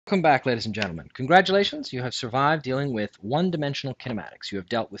Welcome back, ladies and gentlemen. Congratulations, you have survived dealing with one-dimensional kinematics. You have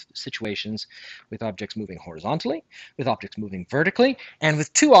dealt with situations with objects moving horizontally, with objects moving vertically, and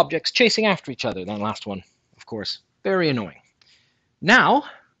with two objects chasing after each other. That last one, of course, very annoying. Now,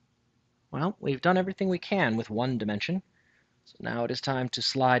 well, we've done everything we can with one dimension, so now it is time to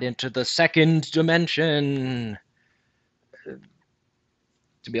slide into the second dimension.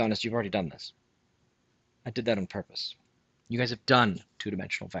 To be honest, you've already done this. I did that on purpose. You guys have done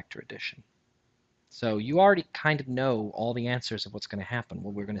two-dimensional vector addition. So you already kind of know all the answers of what's going to happen,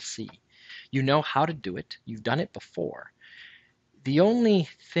 what we're going to see. You know how to do it. You've done it before. The only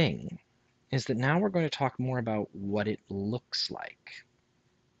thing is that now we're going to talk more about what it looks like.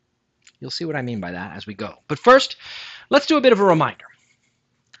 You'll see what I mean by that as we go. But first, let's do a bit of a reminder.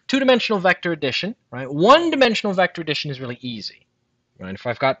 Two-dimensional vector addition, right? One-dimensional vector addition is really easy, right? If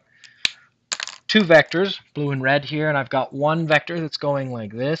I've got two vectors, blue and red here, and I've got one vector that's going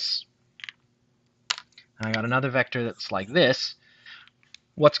like this, and I got another vector that's like this,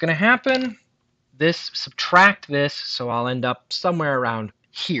 what's going to happen? This subtract this, so I'll end up somewhere around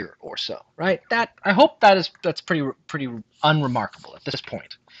here or so, right? I hope that's pretty unremarkable at this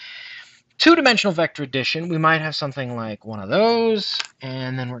point. Two-dimensional vector addition, we might have something like one of those,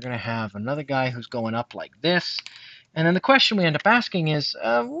 and then we're going to have another guy who's going up like this. And then the question we end up asking is,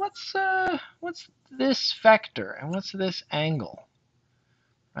 what's this vector and what's this angle,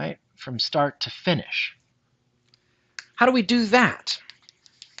 right, from start to finish? How do we do that?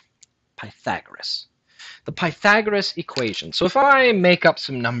 Pythagoras. The Pythagoras equation. So if I make up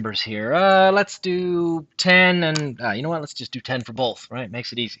some numbers here, let's do 10 and, you know what, let's just do 10 for both, right?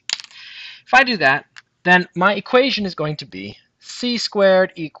 Makes it easy. If I do that, then my equation is going to be c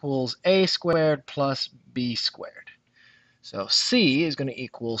squared equals a squared plus b squared. So c is going to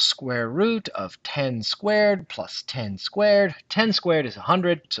equal square root of 10 squared plus 10 squared. 10 squared is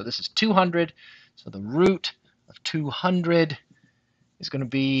 100, so this is 200. So the root of 200 is going to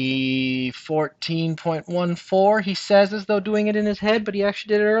be 14.14. He says as though doing it in his head, but he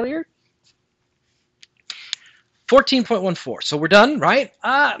actually did it earlier. 14.14. So we're done, right?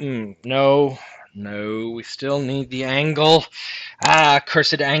 No, we still need the angle.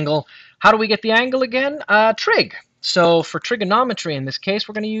 Cursed angle. How do we get the angle again? Trig. So for trigonometry in this case,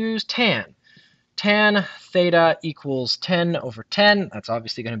 we're going to use tan. Tan theta equals 10 over 10. That's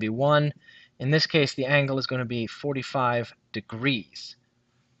obviously going to be 1. In this case, the angle is going to be 45 degrees.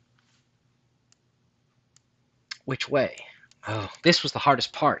 Which way? Oh, this was the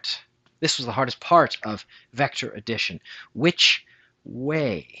hardest part. This was the hardest part of vector addition. Which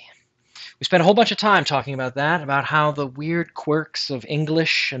way? We spent a whole bunch of time talking about that, about how the weird quirks of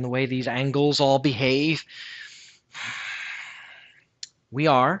English and the way these angles all behave. We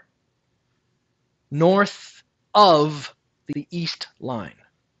are north of the east line.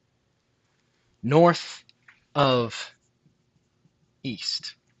 North of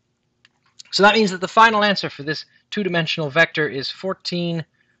east. So that means that the final answer for this two-dimensional vector is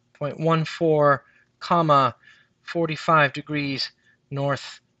 14.14, comma 45 degrees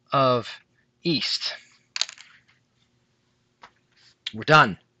north of east. We're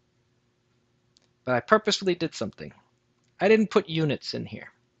done. But I purposefully did something. I didn't put units in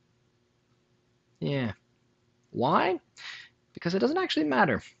here. Yeah. Why? Because it doesn't actually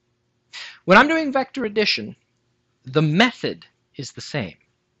matter. When I'm doing vector addition, the method is the same.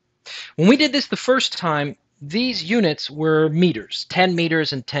 When we did this the first time, these units were meters, 10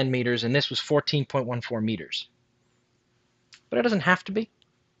 meters and 10 meters, and this was 14.14 meters. But it doesn't have to be.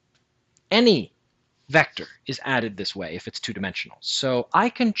 Any vector is added this way if it's two-dimensional. So I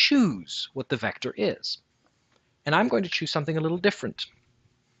can choose what the vector is. And I'm going to choose something a little different.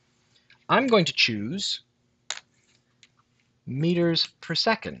 I'm going to choose meters per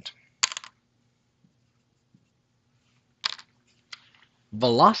second.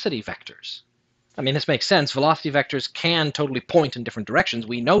 Velocity vectors. I mean, this makes sense. Velocity vectors can totally point in different directions.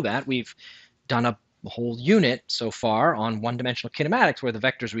 We know that. We've done a whole unit so far on one-dimensional kinematics where the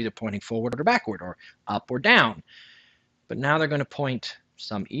vectors are either pointing forward or backward or up or down. But now they're going to point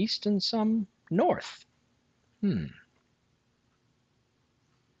some east and some north.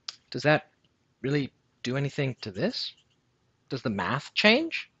 Does that really do anything to this? Does the math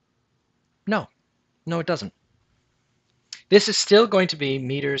change? No. No, it doesn't. This is still going to be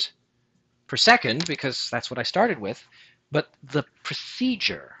meters per second because that's what I started with, but the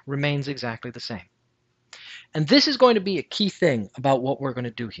procedure remains exactly the same. And this is going to be a key thing about what we're going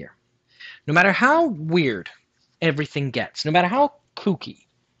to do here. No matter how weird everything gets, no matter how kooky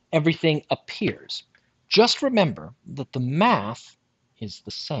everything appears, just remember that the math is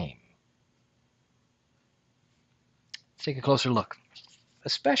the same. Let's take a closer look.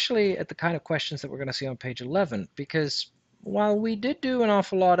 especially at the kind of questions that we're going to see on page 11, because while we did do an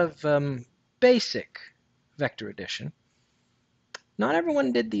awful lot of basic vector addition, not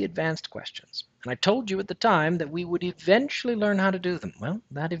everyone did the advanced questions. And I told you at the time that we would eventually learn how to do them. Well,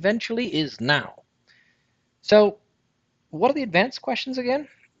 that eventually is now. So what are the advanced questions again?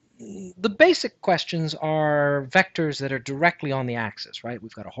 The basic questions are vectors that are directly on the axis, right?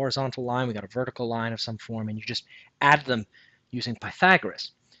 We've got a horizontal line, we've got a vertical line of some form, and you just add them using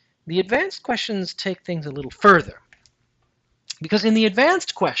Pythagoras. The advanced questions take things a little further, because in the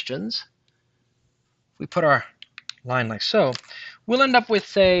advanced questions, if we put our line like so, we'll end up with,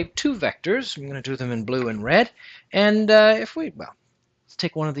 say, two vectors. I'm going to do them in blue and red, and let's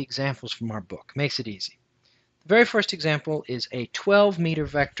take one of the examples from our book. Makes it easy. The very first example is a 12-meter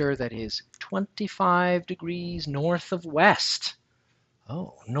vector that is 25 degrees north of west.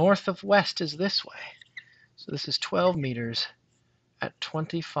 Oh, north of west is this way. So this is 12 meters at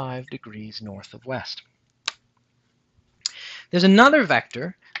 25 degrees north of west. There's another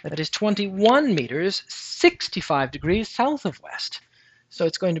vector that is 21 meters, 65 degrees south of west. So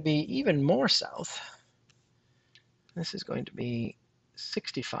it's going to be even more south. This is going to be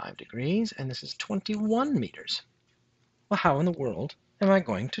 65 degrees, and this is 21 meters. Well, how in the world am I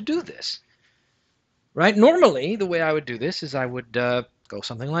going to do this? Right? Normally, the way I would do this is I would go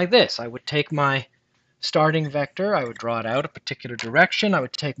something like this. I would take my starting vector, I would draw it out a particular direction, I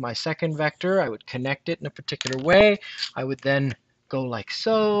would take my second vector, I would connect it in a particular way, I would then go like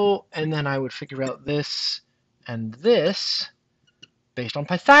so, and then I would figure out this and this based on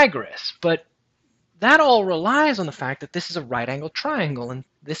Pythagoras. But that all relies on the fact that this is a right-angled triangle and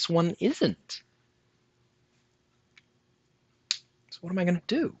this one isn't. So what am I going to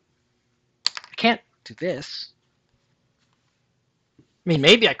do? I can't do this. I mean,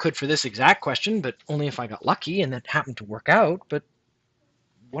 maybe I could for this exact question, but only if I got lucky and that happened to work out. But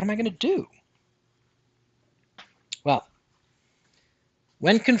what am I going to do? Well,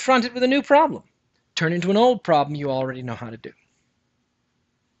 when confronted with a new problem, turn into an old problem you already know how to do.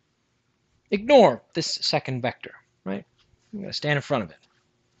 Ignore this second vector, right? I'm going to stand in front of it.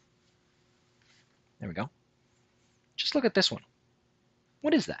 There we go. Just look at this one.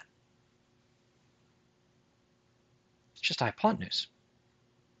 What is that? It's just a hypotenuse.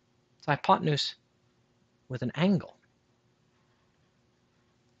 It's a hypotenuse with an angle.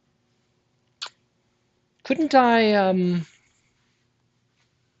 Couldn't I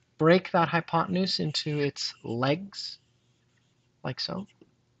break that hypotenuse into its legs, like so?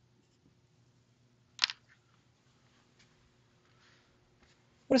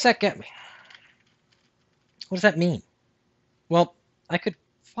 What does that get me? What does that mean? Well, I could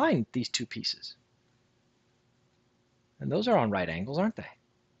find these two pieces. And those are on right angles, aren't they?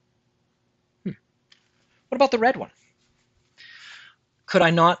 What about the red one? Could I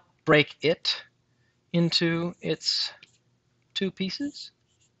not break it into its two pieces?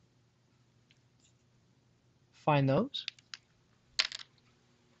 Find those?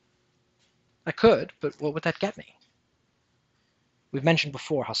 I could, but what would that get me? We've mentioned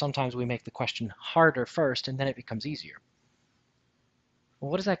before how sometimes we make the question harder first and then it becomes easier. Well,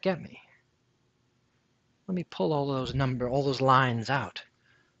 what does that get me? Let me pull all those lines out.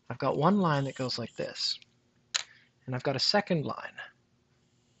 I've got one line that goes like this. And I've got a second line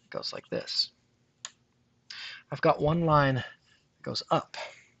that goes like this. I've got one line that goes up.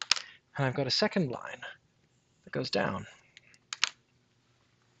 And I've got a second line that goes down.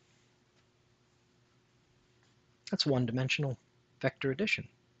 That's one-dimensional vector addition.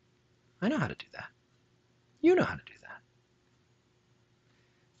 I know how to do that. You know how to do that.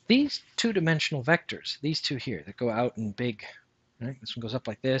 These two-dimensional vectors, these two here that go out in big, right? This one goes up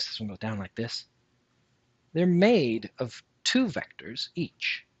like this one goes down like this. They're made of two vectors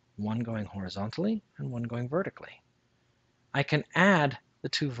each, one going horizontally and one going vertically. I can add the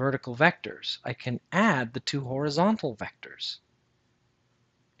two vertical vectors. I can add the two horizontal vectors.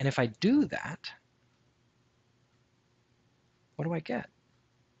 And if I do that, what do I get?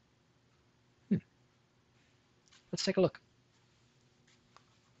 Let's take a look.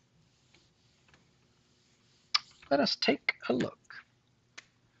 Let us take a look.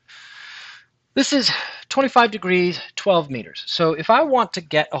 This is 25 degrees, 12 meters. So if I want to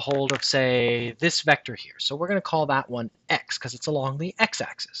get a hold of, say, this vector here, so we're going to call that one x because it's along the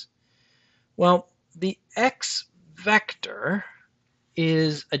x-axis. Well, the x vector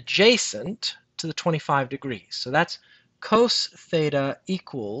is adjacent to the 25 degrees. So that's cos theta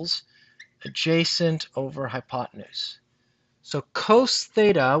equals adjacent over hypotenuse. So cos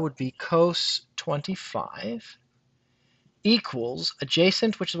theta would be cos 25 equals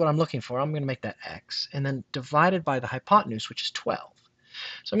adjacent, which is what I'm looking for. I'm going to make that x, and then divided by the hypotenuse, which is 12.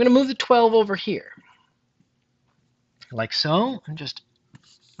 So I'm going to move the 12 over here, like so, and just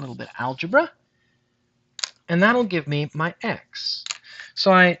a little bit of algebra, and that'll give me my x.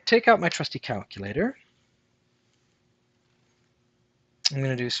 So I take out my trusty calculator. I'm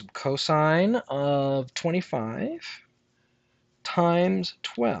going to do some cosine of 25 times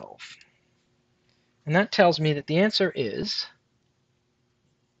 12. And that tells me that the answer is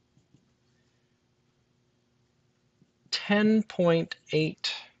 10.88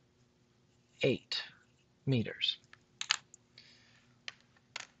 meters.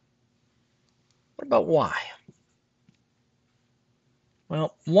 What about y?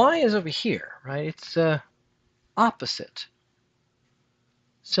 Well, y is over here, right? It's opposite.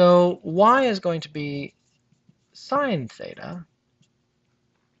 So y is going to be sine theta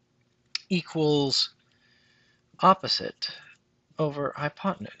equals opposite over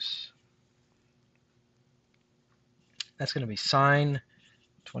hypotenuse. That's going to be sine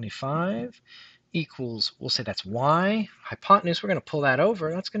 25 equals, we'll say that's y. Hypotenuse, we're going to pull that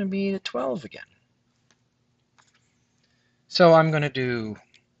over. That's going to be the 12 again. So I'm going to do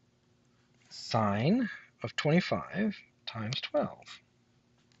sine of 25 times 12.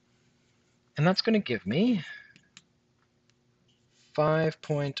 And that's going to give me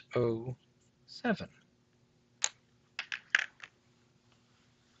 5.07.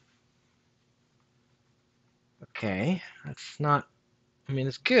 Okay, that's not, I mean,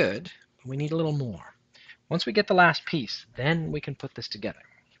 it's good, but we need a little more. Once we get the last piece, then we can put this together.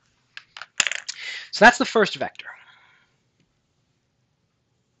 So that's the first vector.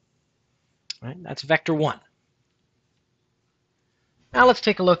 Right? That's vector 1. Now let's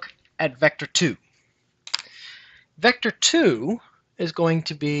take a look at vector 2. Vector 2 is going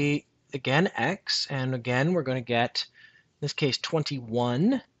to be, again, x, and again, we're going to get, in this case,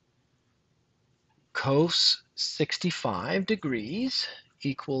 21 cos 65 degrees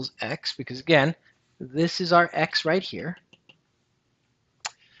equals x, because again, this is our x right here.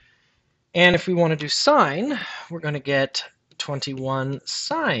 And if we want to do sine, we're going to get 21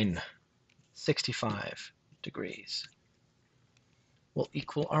 sine 65 degrees will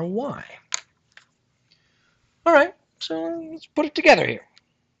equal our y. All right, so let's put it together here.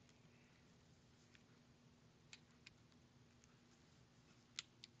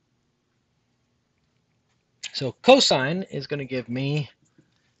 So cosine is going to give me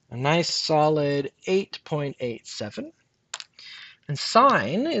a nice solid 8.87. And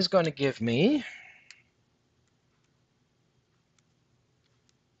sine is going to give me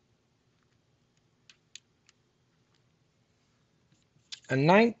a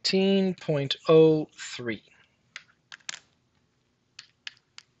 19.03.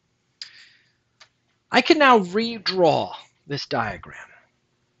 I can now redraw this diagram.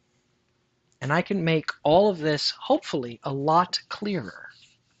 And I can make all of this, hopefully, a lot clearer.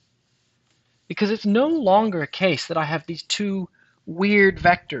 Because it's no longer a case that I have these two weird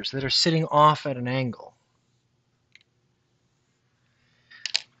vectors that are sitting off at an angle.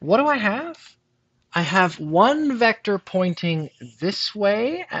 What do I have? I have one vector pointing this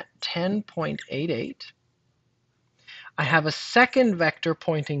way at 10.88. I have a second vector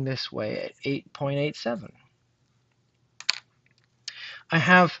pointing this way at 8.87. I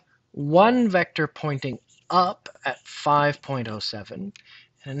have one vector pointing up at 5.07 and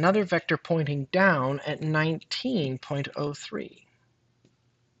another vector pointing down at 19.03.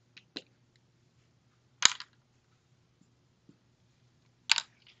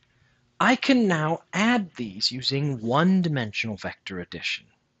 I can now add these using one-dimensional vector addition.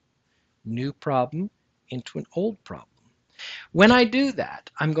 New problem into an old problem. When I do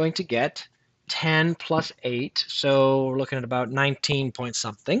that, I'm going to get 10 plus 8, so we're looking at about 19 point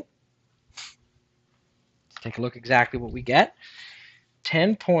something. Let's take a look exactly what we get.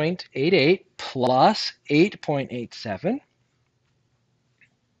 10.88 plus 8.87.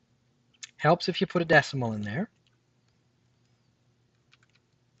 Helps if you put a decimal in there.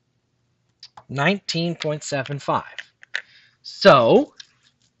 19.75. So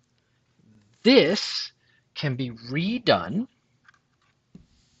this can be redone,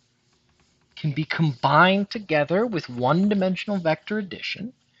 can be combined together with one-dimensional vector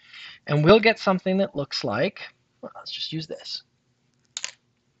addition, and we'll get something that looks like, well, let's just use this.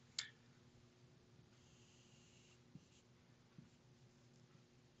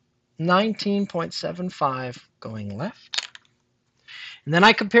 $19.75 going left. And then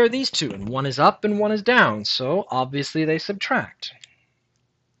I compare these two, and one is up and one is down, so obviously they subtract.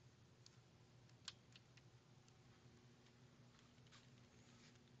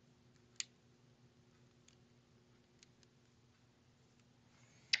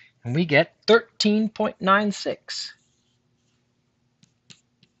 And we get 13.96.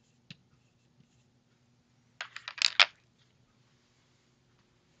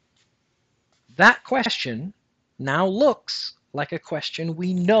 that question now looks like a question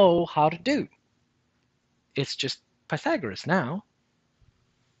we know how to do. It's just Pythagoras now,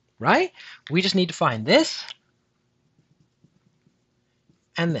 right? We just need to find this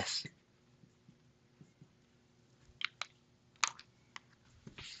and this.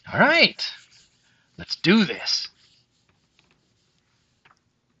 All right, let's do this.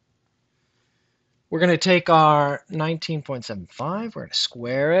 We're going to take our 19.75, we're going to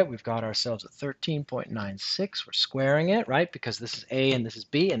square it. We've got ourselves a 13.96. We're squaring it, right? Because this is A and this is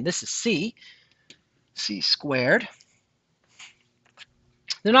B and this is C. C squared.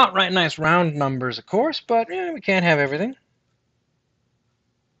 They're not right nice round numbers, of course, but we can't have everything.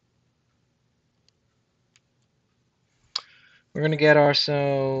 We're going to get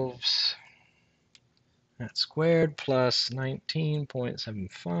ourselves that squared plus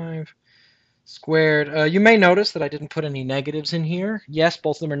 19.75 squared. You may notice that I didn't put any negatives in here. Yes,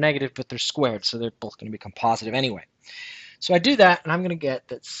 both of them are negative, but they're squared, so they're both going to become positive anyway. So I do that, and I'm going to get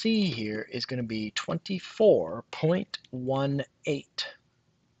that C here is going to be 24.18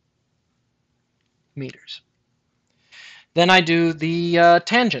 meters. Then I do the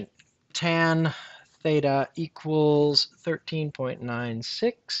tangent. Tan theta equals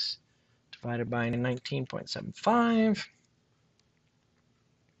 13.96 divided by 19.75.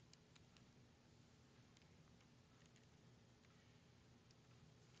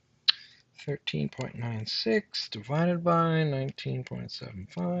 13.96 divided by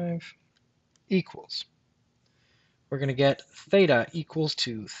 19.75 equals. We're going to get theta equals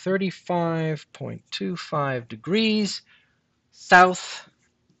to 35.25 degrees south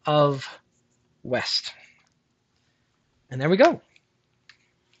of west. And there we go.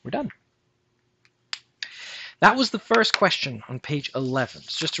 We're done. That was the first question on page 11.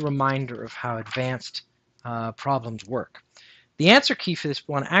 It's just a reminder of how advanced problems work. The answer key for this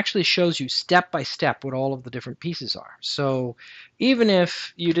one actually shows you step by step what all of the different pieces are. So even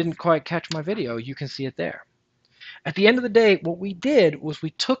if you didn't quite catch my video, you can see it there. At the end of the day, what we did was we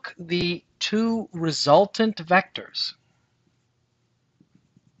took the two resultant vectors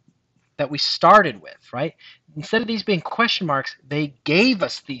that we started with, right? Instead of these being question marks, they gave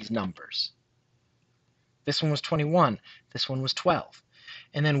us these numbers. This one was 21. This one was 12.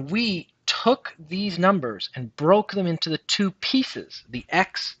 And then we took these numbers and broke them into the two pieces, the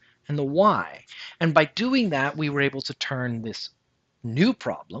x and the y. And by doing that, we were able to turn this new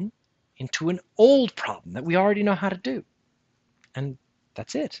problem into an old problem that we already know how to do. And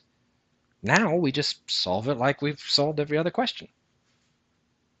that's it. Now we just solve it like we've solved every other question.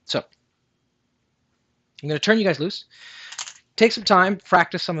 So I'm going to turn you guys loose. Take some time,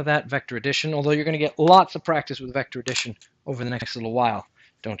 practice some of that vector addition, although you're going to get lots of practice with vector addition over the next little while.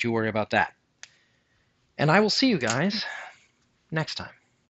 Don't you worry about that. And I will see you guys next time.